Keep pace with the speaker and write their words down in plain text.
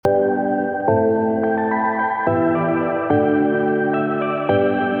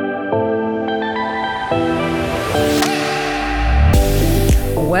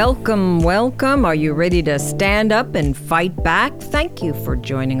Welcome, welcome. Are you ready to stand up and fight back? Thank you for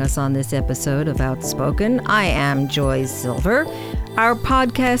joining us on this episode of Outspoken. I am Joy Silver. Our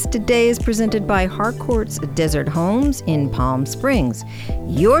podcast today is presented by Harcourt's Desert Homes in Palm Springs.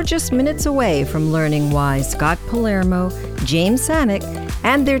 You're just minutes away from learning why Scott Palermo, James Sanick,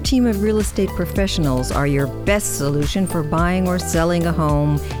 and their team of real estate professionals are your best solution for buying or selling a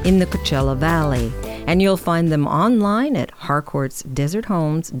home in the Coachella Valley. And you'll find them online at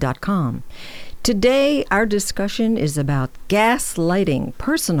harcourtsdeserthomes.com. Today, our discussion is about gaslighting,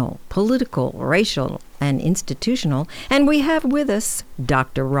 personal, political, racial, and institutional. And we have with us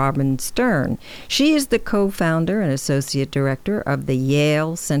Dr. Robin Stern. She is the co-founder and associate director of the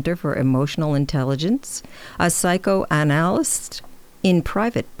Yale Center for Emotional Intelligence, a psychoanalyst in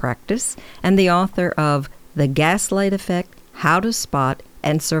private practice, and the author of The Gaslight Effect, How to Spot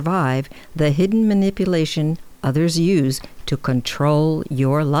and Survive the Hidden Manipulation Others Use to Control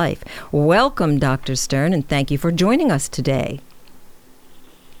Your Life. Welcome, Dr. Stern, and thank you for joining us today.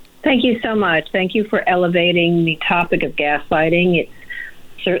 Thank you so much. Thank you for elevating the topic of gaslighting. It's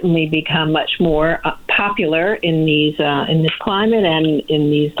certainly become much more popular in this climate and in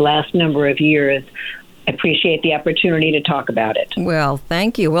these last number of years. I appreciate the opportunity to talk about it. Well,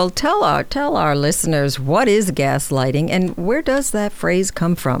 thank you. Well, tell our listeners, what is gaslighting and where does that phrase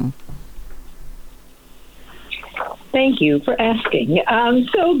come from? Thank you for asking.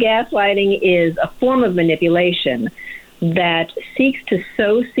 So gaslighting is a form of manipulation that seeks to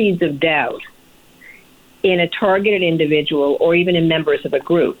sow seeds of doubt in a targeted individual or even in members of a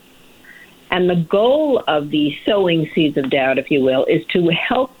group. And the goal of the sowing seeds of doubt, if you will, is to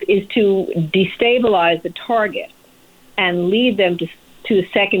destabilize the target and lead them to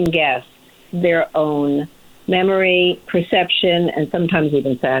second guess their own memory, perception, and sometimes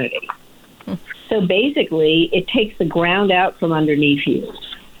even sanity. So basically, it takes the ground out from underneath you.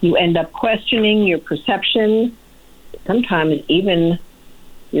 You end up questioning your perception, sometimes even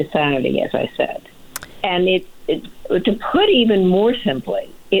your sanity, as I said. And to put even more simply,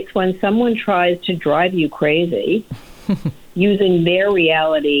 it's when someone tries to drive you crazy using their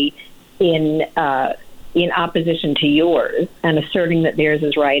reality in opposition to yours and asserting that theirs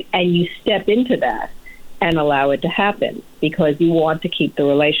is right, and you step into that and allow it to happen because you want to keep the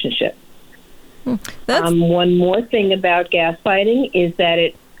relationship. One more thing about gaslighting is that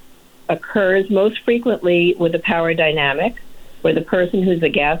it occurs most frequently with a power dynamic, where the person who's the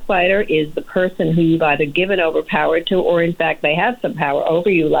gaslighter is the person who you've either given over power to, or in fact they have some power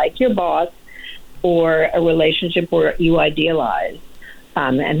over you, like your boss, or a relationship where you idealize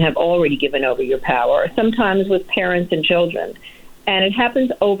and have already given over your power, sometimes with parents and children. And it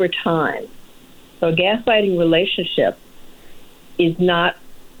happens over time. So a gaslighting relationship is not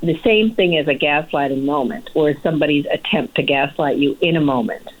the same thing as a gaslighting moment or somebody's attempt to gaslight you in a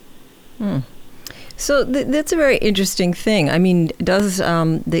moment. So that's a very interesting thing. I mean, does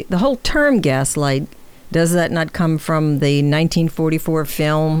the whole term gaslight, does that not come from the 1944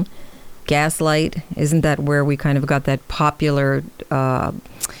 film Gaslight? Isn't that where we kind of got that popular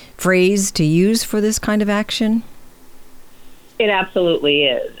phrase to use for this kind of action? It absolutely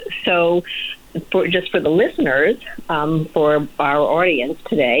is. So for the listeners, for our audience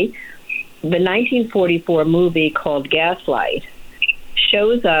today, the 1944 movie called Gaslight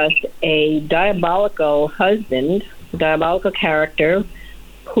shows us a diabolical character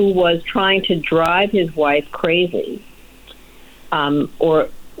who was trying to drive his wife crazy, or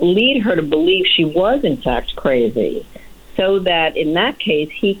lead her to believe she was in fact crazy, so that in that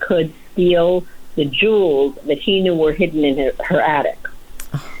case he could steal the jewels that he knew were hidden in her attic.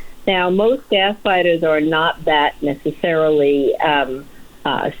 Now, most gaslighters are not that necessarily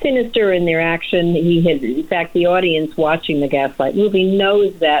sinister in their action. In fact, the audience watching the Gaslight movie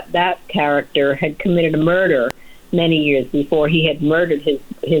knows that that character had committed a murder many years before. He had murdered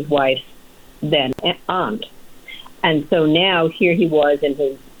his wife's then aunt, and so now here he was in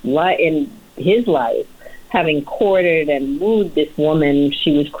his life, having courted and wooed this woman.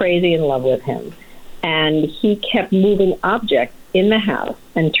 She was crazy in love with him, and he kept moving objects in the house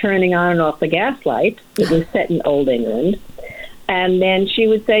and turning on and off the gaslight. It was set in Old England. And then she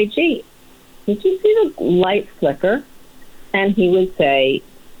would say, gee, did you see the light flicker? And he would say,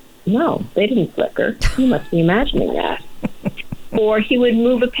 no, they didn't flicker. You must be imagining that. Or he would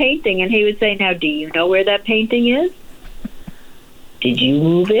move a painting and he would say, now, do you know where that painting is? Did you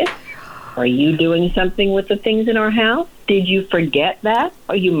move it? Are you doing something with the things in our house? Did you forget that?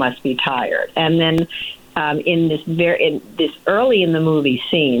 Or you must be tired. And then in this early in the movie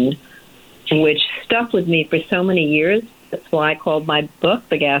scene, which stuck with me for so many years, that's why I called my book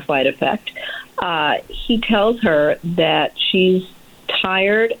The Gaslight Effect, he tells her that she's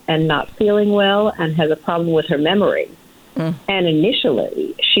tired and not feeling well and has a problem with her memory. And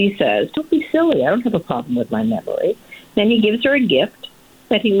initially, she says, don't be silly, I don't have a problem with my memory. Then he gives her a gift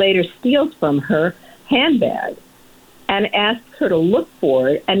that he later steals from her handbag and asks her to look for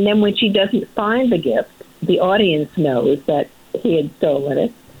it. And then when she doesn't find the gift, the audience knows that he had stolen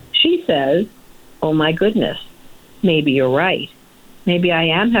it. She says, oh, my goodness, maybe you're right. Maybe I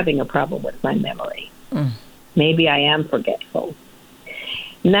am having a problem with my memory. Maybe I am forgetful.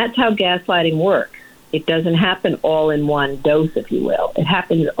 And that's how gaslighting works. It doesn't happen all in one dose, if you will. It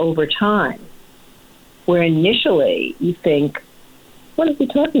happens over time, where initially you think, what is he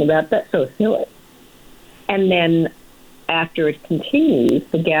talking about? That's so silly. And then after it continues,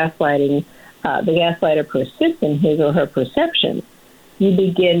 the gaslighter persists in his or her perception. You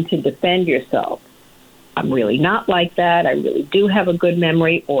begin to defend yourself. I'm really not like that. I really do have a good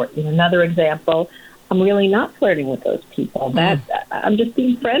memory. Or in another example, I'm really not flirting with those people. I'm just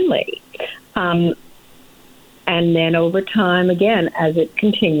being friendly. And then over time, again, as it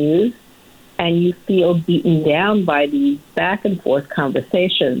continues, and you feel beaten down by these back and forth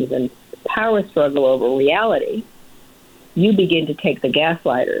conversations and power struggle over reality, you begin to take the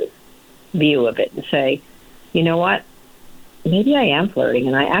gaslighter's view of it and say, you know what? Maybe I am flirting,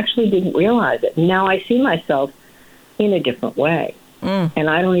 and I actually didn't realize it. Now I see myself in a different way, and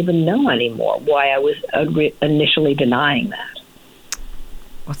I don't even know anymore why I was initially denying that.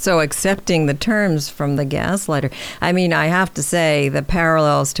 So accepting the terms from the gaslighter. I mean, I have to say the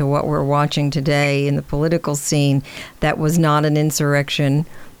parallels to what we're watching today in the political scene, that was not an insurrection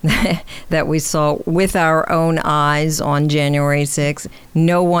that we saw with our own eyes on January 6th.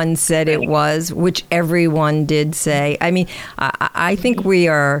 No one said it was, which everyone did say. I mean, I think we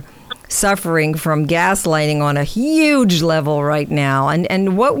are suffering from gaslighting on a huge level right now.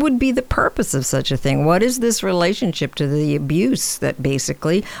 And what would be the purpose of such a thing? What is this relationship to the abuse that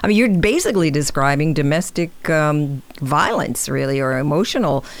basically, I mean, you're basically describing domestic violence, really, or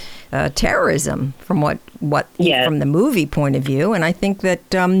emotional terrorism from from the movie point of view. And I think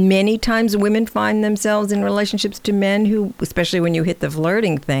that many times women find themselves in relationships to men who, especially when you hit the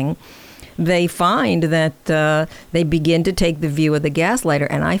flirting thing, they find that they begin to take the view of the gaslighter.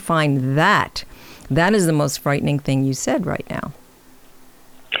 And I find that is the most frightening thing you said right now.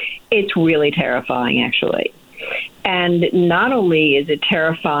 It's really terrifying, actually. And not only is it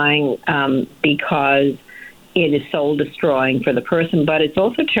terrifying because it is soul destroying for the person, but it's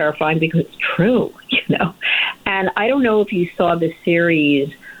also terrifying because it's true, you know. And I don't know if you saw the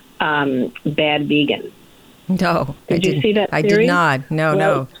series Bad Vegan. No. Did you see that series? I did not.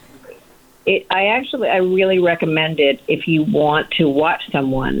 No. I really recommend it if you want to watch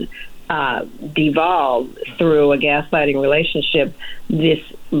someone devolve through a gaslighting relationship. This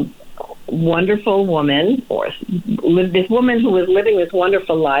wonderful woman, or this woman who was living this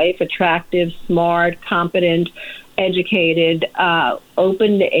wonderful life, attractive, smart, competent, educated,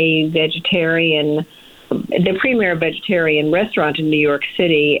 opened the premier vegetarian restaurant in New York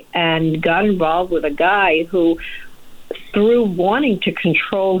City, and got involved with a guy who, through wanting to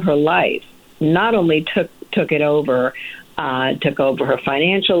control her life, not only took over her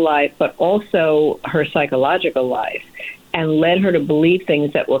financial life, but also her psychological life, and led her to believe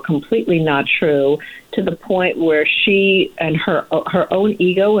things that were completely not true, to the point where she and her own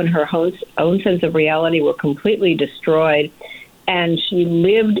ego and her own sense of reality were completely destroyed. And she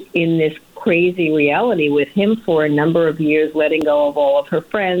lived in this crazy reality with him for a number of years, letting go of all of her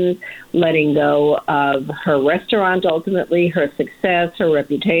friends, letting go of her restaurant, ultimately, her success, her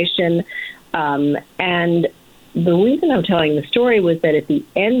reputation. And the reason I'm telling the story was that at the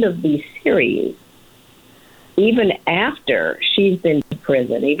end of the series, even after she's been to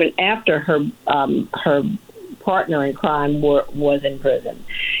prison, even after her partner in crime was in prison,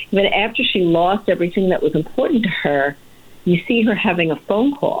 even after she lost everything that was important to her, you see her having a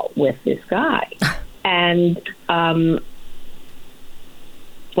phone call with this guy and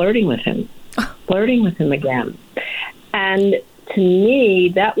flirting with him again. And to me,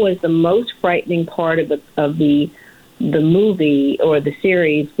 that was the most frightening part of the movie or the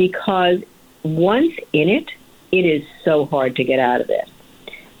series, because once in it, it is so hard to get out of it.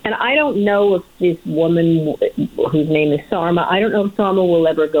 And I don't know if this woman, whose name is Sarma, I don't know if Sarma will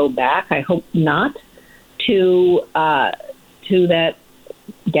ever go back. I hope not, to that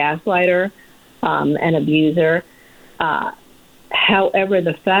gaslighter and abuser. However,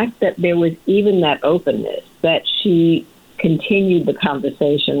 the fact that there was even that openness, that she continued the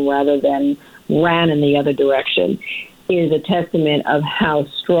conversation rather than ran in the other direction, is a testament of how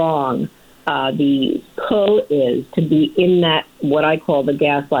strong the pull is to be in that, what I call the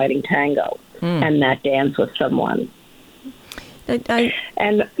gaslighting tango, and that dance with someone.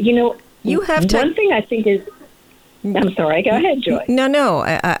 And, you have one thing I think is, I'm sorry, go ahead, Joy. No.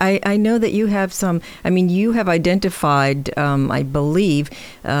 I know that you have some, you have identified, I believe,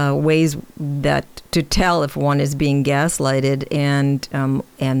 ways that to tell if one is being gaslighted and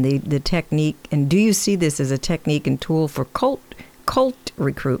the technique. And do you see this as a technique and tool for cult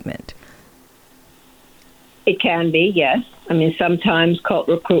recruitment? It can be, yes. Sometimes cult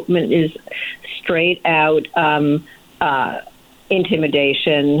recruitment is straight out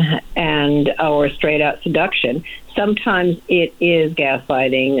intimidation or straight out seduction. Sometimes it is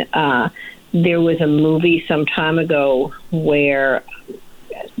gaslighting. There was a movie some time ago where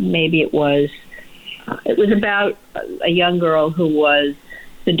maybe it was about a young girl who was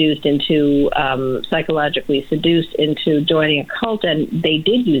psychologically seduced into joining a cult, and they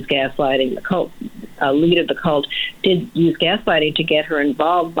did use gaslighting. The cult lead of the cult did use gaslighting to get her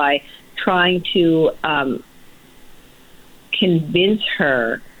involved by trying to convince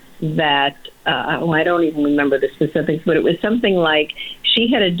her that, I don't even remember the specifics, but it was something like she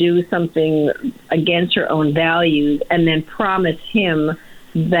had to do something against her own values and then promise him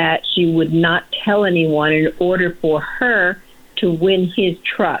that she would not tell anyone in order for her to win his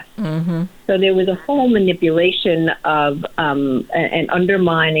trust. Mm-hmm. So there was a whole manipulation of an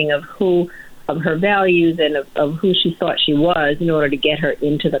undermining of her values and of who she thought she was in order to get her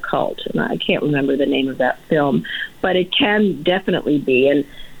into the cult. And I can't remember the name of that film, but it can definitely be. And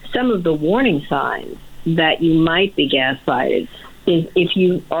some of the warning signs that you might be gaslighted is if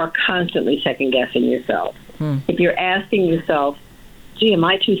you are constantly second-guessing yourself. If you're asking yourself, gee, am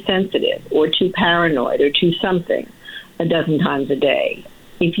I too sensitive or too paranoid or too something a dozen times a day?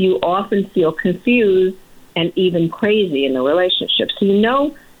 If you often feel confused and even crazy in the relationship, so you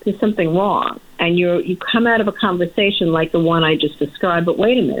know there's something wrong, and you come out of a conversation like the one I just described, but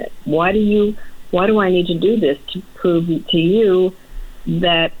wait a minute, why do I need to do this to prove to you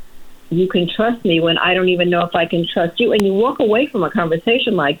that you can trust me when I don't even know if I can trust you? And you walk away from a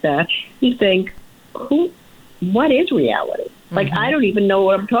conversation like that, you think, what is reality? Mm-hmm. Like, I don't even know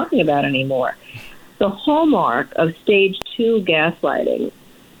what I'm talking about anymore. The hallmark of stage 2 gaslighting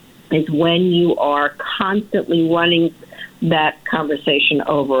is when you are constantly running that conversation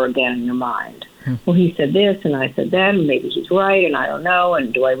over again in your mind. Well, he said this and I said that, and maybe he's right, and I don't know,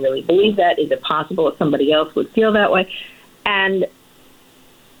 and do I really believe that? Is it possible that somebody else would feel that way? And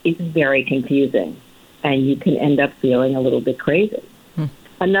it's very confusing, and you can end up feeling a little bit crazy.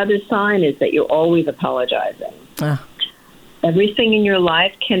 Another sign is that you're always apologizing. Everything in your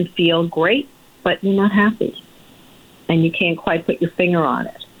life can feel great, but you're not happy, and you can't quite put your finger on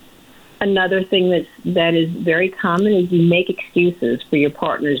it. Another thing that is very common is you make excuses for your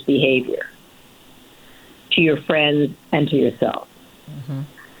partner's behavior to your friends and to yourself. Mm-hmm.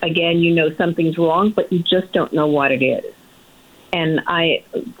 Again, you know something's wrong, but you just don't know what it is. And I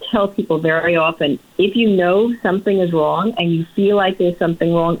tell people very often, if you know something is wrong and you feel like there's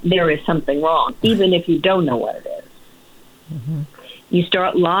something wrong, there is something wrong, even if you don't know what it is. Mm-hmm. You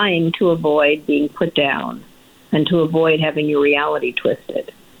start lying to avoid being put down and to avoid having your reality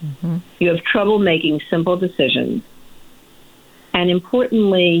twisted. Mm-hmm. You have trouble making simple decisions. And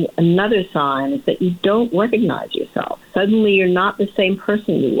importantly, another sign is that you don't recognize yourself. Suddenly you're not the same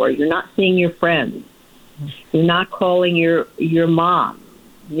person you were. You're not seeing your friends. You're not calling your mom.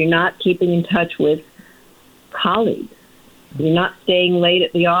 You're not keeping in touch with colleagues. You're not staying late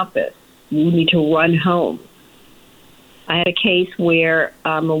at the office. You need to run home. I had a case where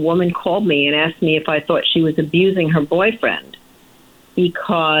a woman called me and asked me if I thought she was abusing her boyfriend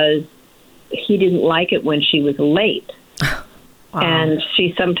because he didn't like it when she was late. Wow. And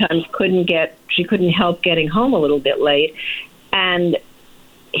she sometimes couldn't help getting home a little bit late. And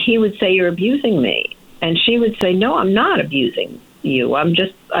he would say, "You're abusing me." And she would say, "No, I'm not abusing you. I'm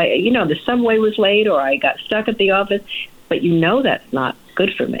just, the subway was late or I got stuck at the office, but that's not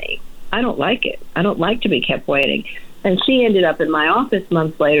good for me. I don't like it. I don't like to be kept waiting." And she ended up in my office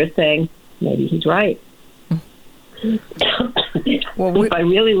months later saying, maybe he's right. Well, I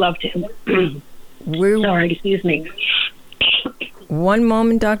really loved him. Sorry, excuse me. One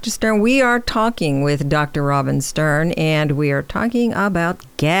moment, Dr. Stern. We are talking with Dr. Robin Stern, and we are talking about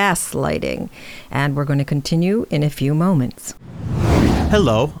gaslighting. And we're going to continue in a few moments.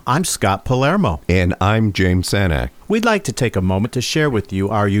 Hello, I'm Scott Palermo. And I'm James Sanak. We'd like to take a moment to share with you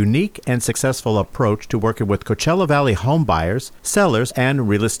our unique and successful approach to working with Coachella Valley home buyers, sellers, and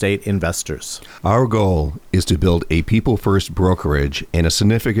real estate investors. Our goal is to build a people-first brokerage, and a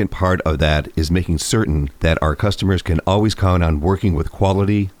significant part of that is making certain that our customers can always count on working with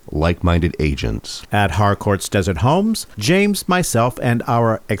quality, like-minded agents. At Harcourt's Desert Homes, James, myself, and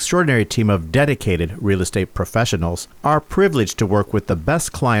our extraordinary team of dedicated real estate professionals are privileged to work with the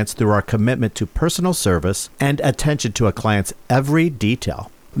best clients through our commitment to personal service and attention to a client's every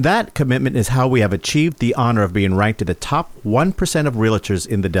detail. That commitment is how we have achieved the honor of being ranked in the top 1% of realtors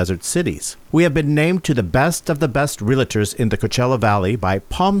in the desert cities. We have been named to the best of the best realtors in the Coachella Valley by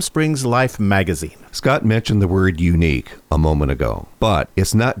Palm Springs Life magazine. Scott mentioned the word unique a moment ago, but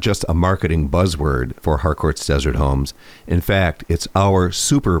it's not just a marketing buzzword for Harcourt's Desert Homes. In fact, it's our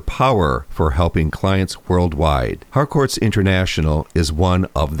superpower for helping clients worldwide. Harcourt's International is one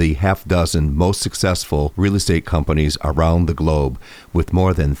of the half dozen most successful real estate companies around the globe, with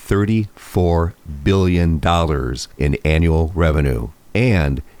more than $34 billion in annual revenue.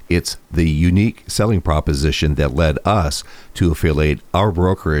 And it's the unique selling proposition that led us to affiliate our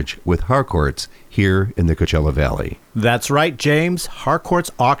brokerage with Harcourt's here in the Coachella Valley. That's right, James.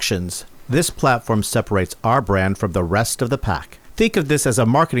 Harcourt's Auctions. This platform separates our brand from the rest of the pack. Think of this as a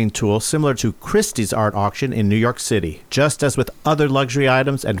marketing tool similar to Christie's art auction in New York City. Just as with other luxury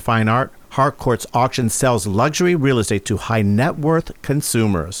items and fine art, Harcourt's Auction sells luxury real estate to high net worth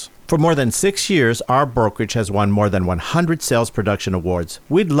consumers. For more than 6 years, our brokerage has won more than 100 sales production awards.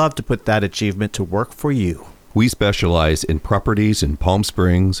 We'd love to put that achievement to work for you. We specialize in properties in Palm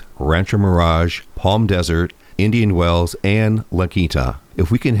Springs, Rancho Mirage, Palm Desert, Indian Wells, and La Quinta.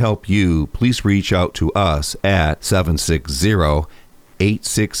 If we can help you, please reach out to us at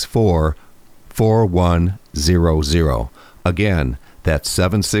 760-864-4100. Again, that's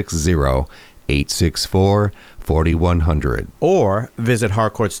 760-864-4100. Or visit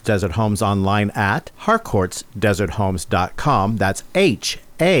Harcourt's Desert Homes online at harcourtsdeserthomes.com. That's HARCOURTS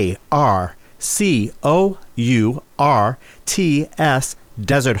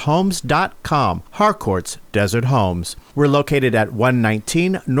deserthomes.com. Harcourt's Desert Homes. We're located at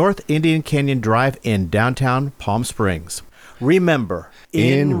 119 North Indian Canyon Drive in downtown Palm Springs. Remember,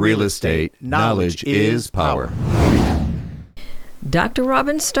 in real estate, knowledge is power. Dr.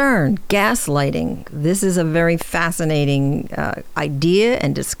 Robin Stern, gaslighting. This is a very fascinating idea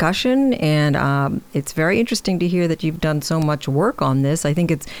and discussion, and it's very interesting to hear that you've done so much work on this. I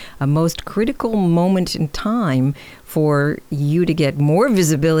think it's a most critical moment in time for you to get more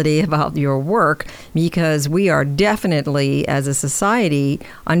visibility about your work, because we are definitely, as a society,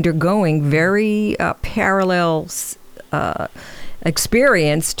 undergoing very parallel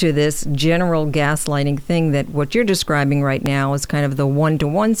experience to this general gaslighting thing. That what you're describing right now is kind of the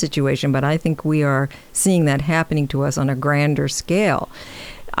one-to-one situation, but I think we are seeing that happening to us on a grander scale.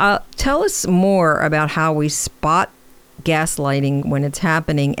 Tell us more about how we spot gaslighting when it's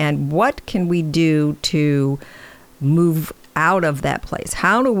happening, and what can we do to move out of that place?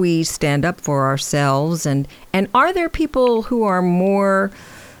 How do we stand up for ourselves, and are there people who are more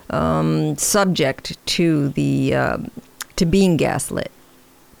subject to the to being gaslit?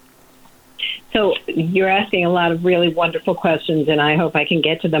 So you're asking a lot of really wonderful questions, and I hope I can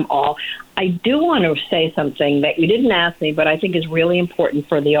get to them all. I do want to say something that you didn't ask me, but I think is really important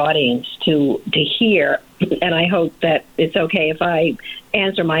for the audience to hear, and I hope that it's okay if I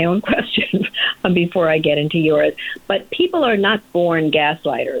answer my own question before I get into yours. But people are not born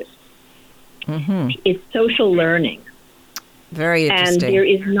gaslighters. Mm-hmm. It's social learning. Very interesting. And there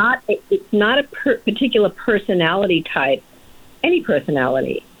is it's not a particular personality type. Any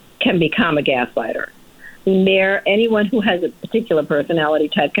personality can become a gaslighter. Anyone who has a particular personality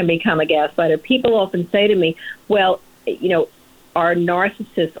type can become a gaslighter. People often say to me, well, are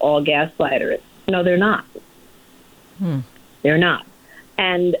narcissists all gaslighters? No, they're not. They're not.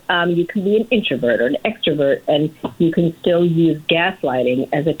 And you can be an introvert or an extrovert, and you can still use gaslighting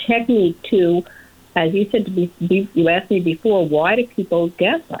as a technique to, as you said, you asked me before, why do people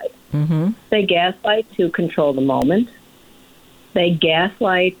gaslight? Mm-hmm. They gaslight to control the moment. They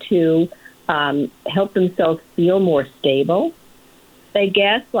gaslight to help themselves feel more stable. They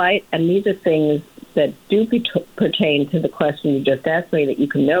gaslight, and these are things that do pertain to the question you just asked me that you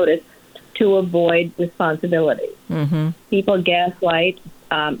can notice, to avoid responsibility. Mm-hmm. People gaslight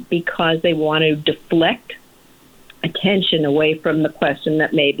because they want to deflect attention away from the question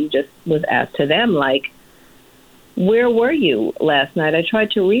that maybe just was asked to them, like, where were you last night? I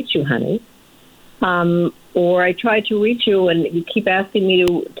tried to reach you, honey. Or I tried to reach you, and you keep asking me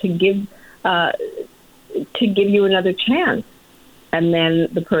to give you another chance. And then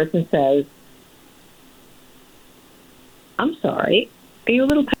the person says, I'm sorry, are you a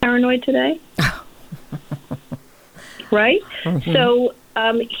little paranoid today? Right? Mm-hmm. So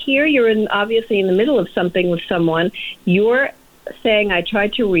here you're obviously in the middle of something with someone. You're saying, I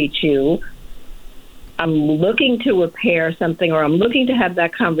tried to reach you. I'm looking to repair something, or I'm looking to have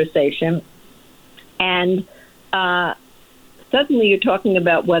that conversation. And suddenly you're talking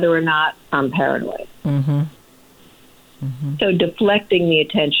about whether or not I'm paranoid. Mm-hmm. Mm-hmm. So deflecting the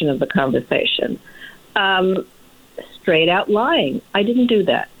attention of the conversation. Straight out lying. I didn't do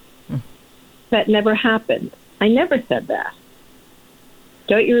that. That never happened. I never said that.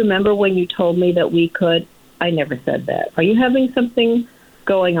 Don't you remember when you told me that we could? I never said that. Are you having something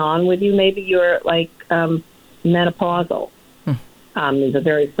going on with you? Maybe you're like menopausal. Is a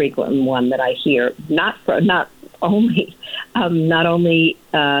very frequent one that I hear. Not only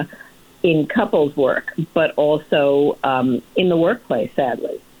in couples work, but also in the workplace,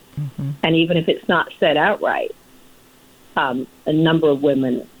 sadly. Mm-hmm. And even if it's not said outright, a number of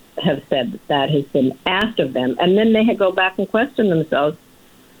women have said that has been asked of them, and then they go back and question themselves.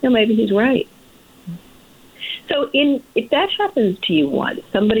 Maybe he's right. So if that happens to you once,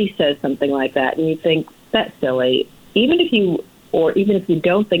 somebody says something like that, and you think that's silly, even if you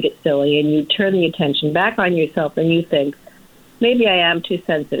don't think it's silly, and you turn the attention back on yourself, and you think, maybe I am too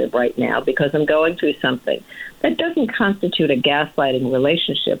sensitive right now because I'm going through something, that doesn't constitute a gaslighting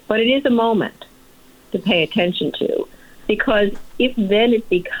relationship, but it is a moment to pay attention to. Because if then it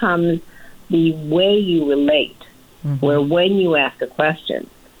becomes the way you relate, mm-hmm. where when you ask a question,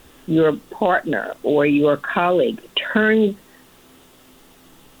 your partner or your colleague turns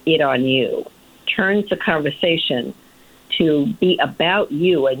it on you, turns the conversation to be about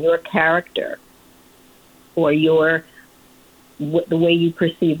you and your character, or the way you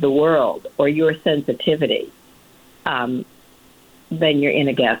perceive the world, or your sensitivity, then you're in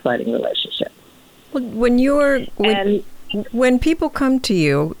a gaslighting relationship. When people come to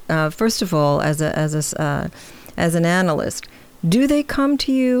you, first of all, as an analyst, do they come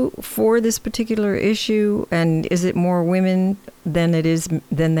to you for this particular issue? And is it more women than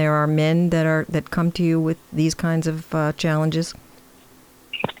there are men that come to you with these kinds of challenges?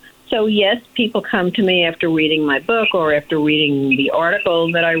 So yes, people come to me after reading my book or after reading the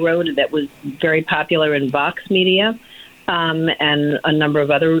article that I wrote that was very popular in Vox Media, and a number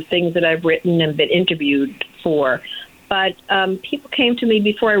of other things that I've written and been interviewed for. But people came to me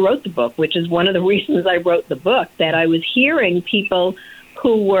before I wrote the book, which is one of the reasons I wrote the book, that I was hearing people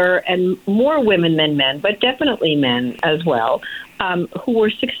who were, and more women than men, but definitely men as well, who were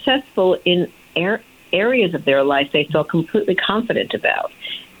successful in areas of their life they felt completely confident about.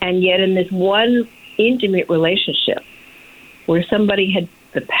 And yet in this one intimate relationship where somebody had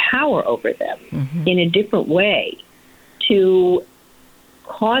the power over them mm-hmm. in a different way to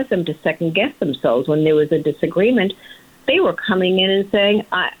cause them to second-guess themselves when there was a disagreement, they were coming in and saying,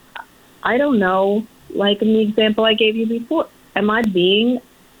 I don't know, like in the example I gave you before, am I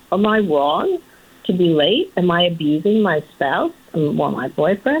wrong to be late? Am I abusing my spouse or my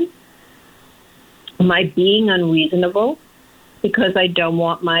boyfriend? Am I being unreasonable because I don't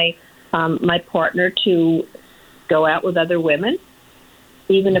want my partner to go out with other women,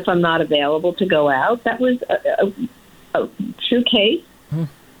 even if I'm not available to go out? That was a true case.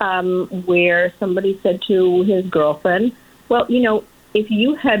 Where somebody said to his girlfriend, well, if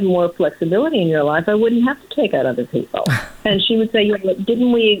you had more flexibility in your life, I wouldn't have to take out other people. And she would say,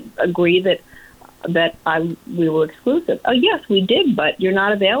 didn't we agree that we were exclusive? Oh, yes, we did, but you're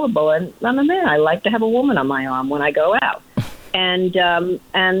not available. And I'm a man. I like to have a woman on my arm when I go out. And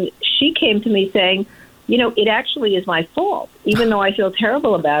she came to me saying, it actually is my fault, even though I feel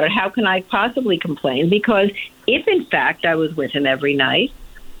terrible about it. How can I possibly complain? Because if, in fact, I was with him every night,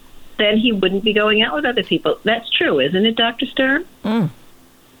 then he wouldn't be going out with other people. That's true, isn't it, Dr. Stern? I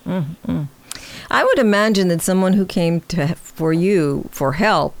would imagine that someone who came for you for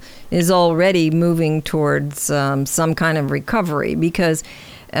help is already moving towards some kind of recovery, because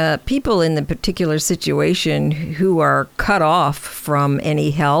people in the particular situation who are cut off from any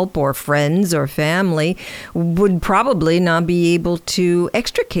help or friends or family would probably not be able to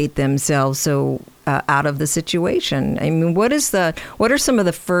extricate themselves out of the situation. I mean, what are some of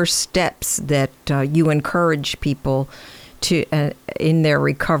the first steps that you encourage people to in their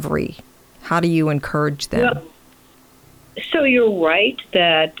recovery? How do you encourage them? Well, so you're right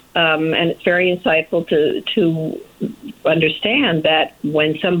that, and it's very insightful to understand that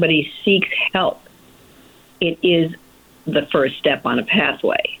when somebody seeks help, it is the first step on a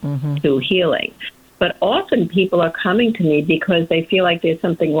pathway mm-hmm. to healing. But often people are coming to me because they feel like there's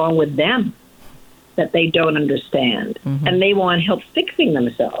something wrong with them that they don't understand, mm-hmm. and they want help fixing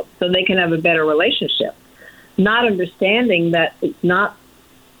themselves so they can have a better relationship. not understanding that it's not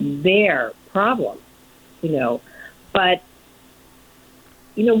their problem, But,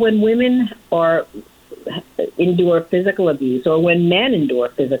 when women endure physical abuse, or when men endure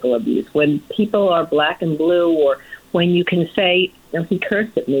physical abuse, when people are black and blue, or when you can say, he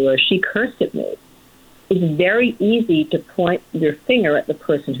cursed at me or she cursed at me, it's very easy to point your finger at the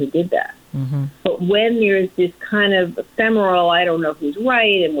person who did that. Mm-hmm. But when there's this kind of ephemeral, I don't know who's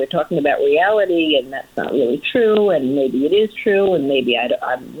right, and we're talking about reality, and that's not really true, and maybe it is true, and maybe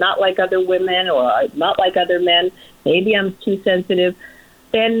I'm not like other women, or I'm not like other men, maybe I'm too sensitive,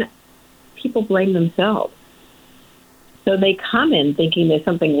 then people blame themselves. So they come in thinking there's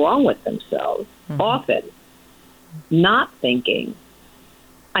something wrong with themselves, often not thinking,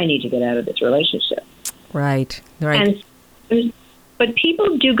 I need to get out of this relationship. Right. But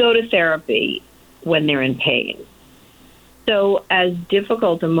people do go to therapy when they're in pain. So as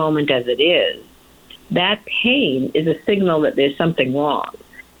difficult a moment as it is, that pain is a signal that there's something wrong.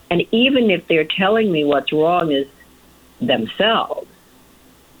 And even if they're telling me what's wrong is themselves,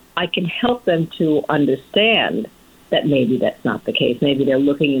 I can help them to understand that maybe that's not the case. Maybe they're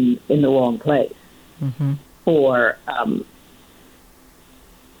looking in the wrong place for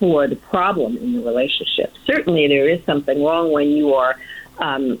the problem in the relationship. Certainly there is something wrong when you are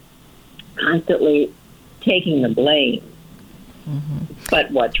constantly taking the blame.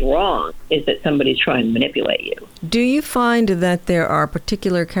 But what's wrong is that somebody's trying to manipulate you. Do you find that there are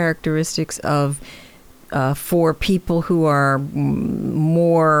particular characteristics of for people who are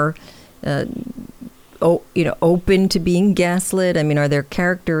more open to being gaslit? I mean, are there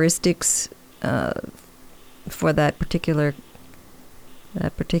characteristics for that particular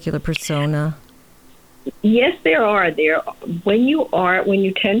persona? Yes, there are. When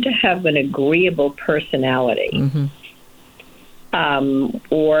you tend to have an agreeable personality,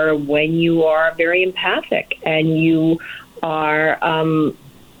 or when you are very empathic and you are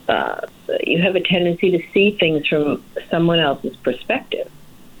you have a tendency to see things from someone else's perspective.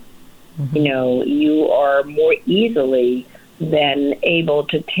 You are more easily than able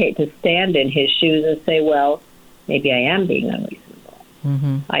to stand in his shoes and say, well, maybe I am being unreasonable.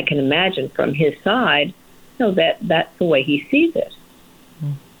 I can imagine from his side, that's the way he sees it.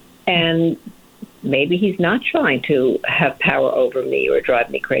 And maybe he's not trying to have power over me or drive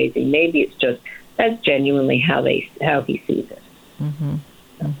me crazy. Maybe it's just that's genuinely how he sees it.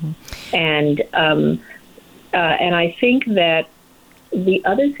 And I think that the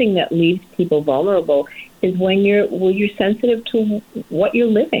other thing that leaves people vulnerable is when you're sensitive to what you're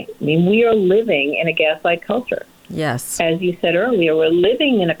living. I mean, we are living in a gaslight culture. Yes. As you said earlier, we're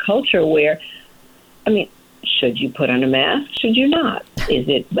living in a culture where, should you put on a mask? Should you not? Is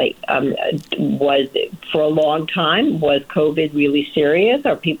it was it for a long time? Was COVID really serious?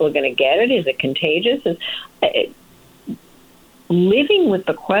 Are people going to get it? Is it contagious? Living with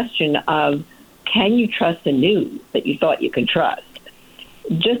the question of, can you trust the news that you thought you could trust,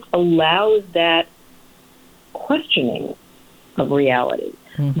 just allows that questioning of reality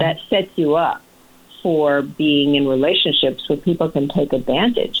that sets you up for being in relationships where people can take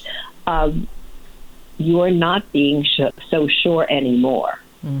advantage of you're not being so sure anymore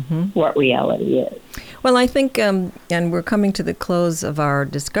what reality is. Well, I think, and we're coming to the close of our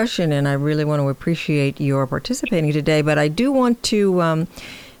discussion, and I really want to appreciate your participating today, but I do want to,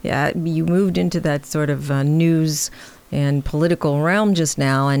 you moved into that sort of news and political realm just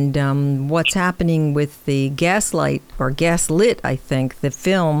now, and what's happening with the Gaslight, or Gaslit, I think, the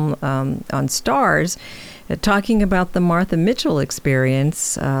film on Starz, talking about the Martha Mitchell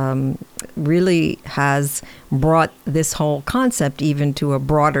experience, really has brought this whole concept even to a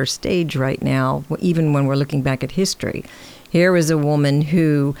broader stage right now, even when we're looking back at history. Here is a woman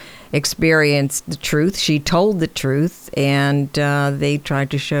who experienced the truth. She told the truth, and they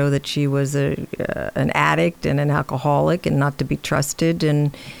tried to show that she was an addict and an alcoholic and not to be trusted.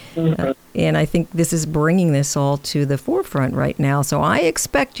 And I think this is bringing this all to the forefront right now. So I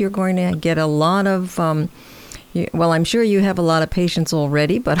expect you're going to get a lot of, I'm sure you have a lot of patients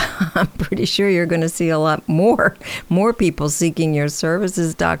already, but I'm pretty sure you're going to see a lot more people seeking your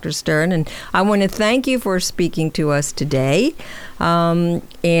services, Dr. Stern. And I want to thank you for speaking to us today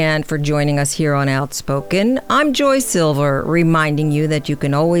and for joining us here on Outspoken. I'm Joy Silver, reminding you that you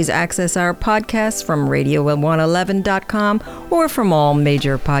can always access our podcasts from radio111.com or from all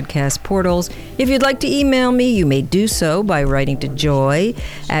major podcast portals. If you'd like to email me, you may do so by writing to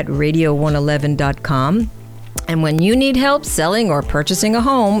joy@radio111.com. And when you need help selling or purchasing a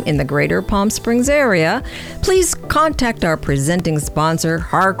home in the greater Palm Springs area, please contact our presenting sponsor,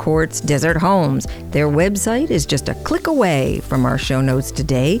 Harcourt's Desert Homes. Their website is just a click away from our show notes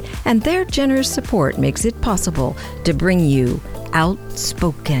today, and their generous support makes it possible to bring you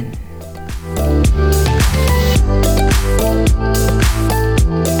Outspoken.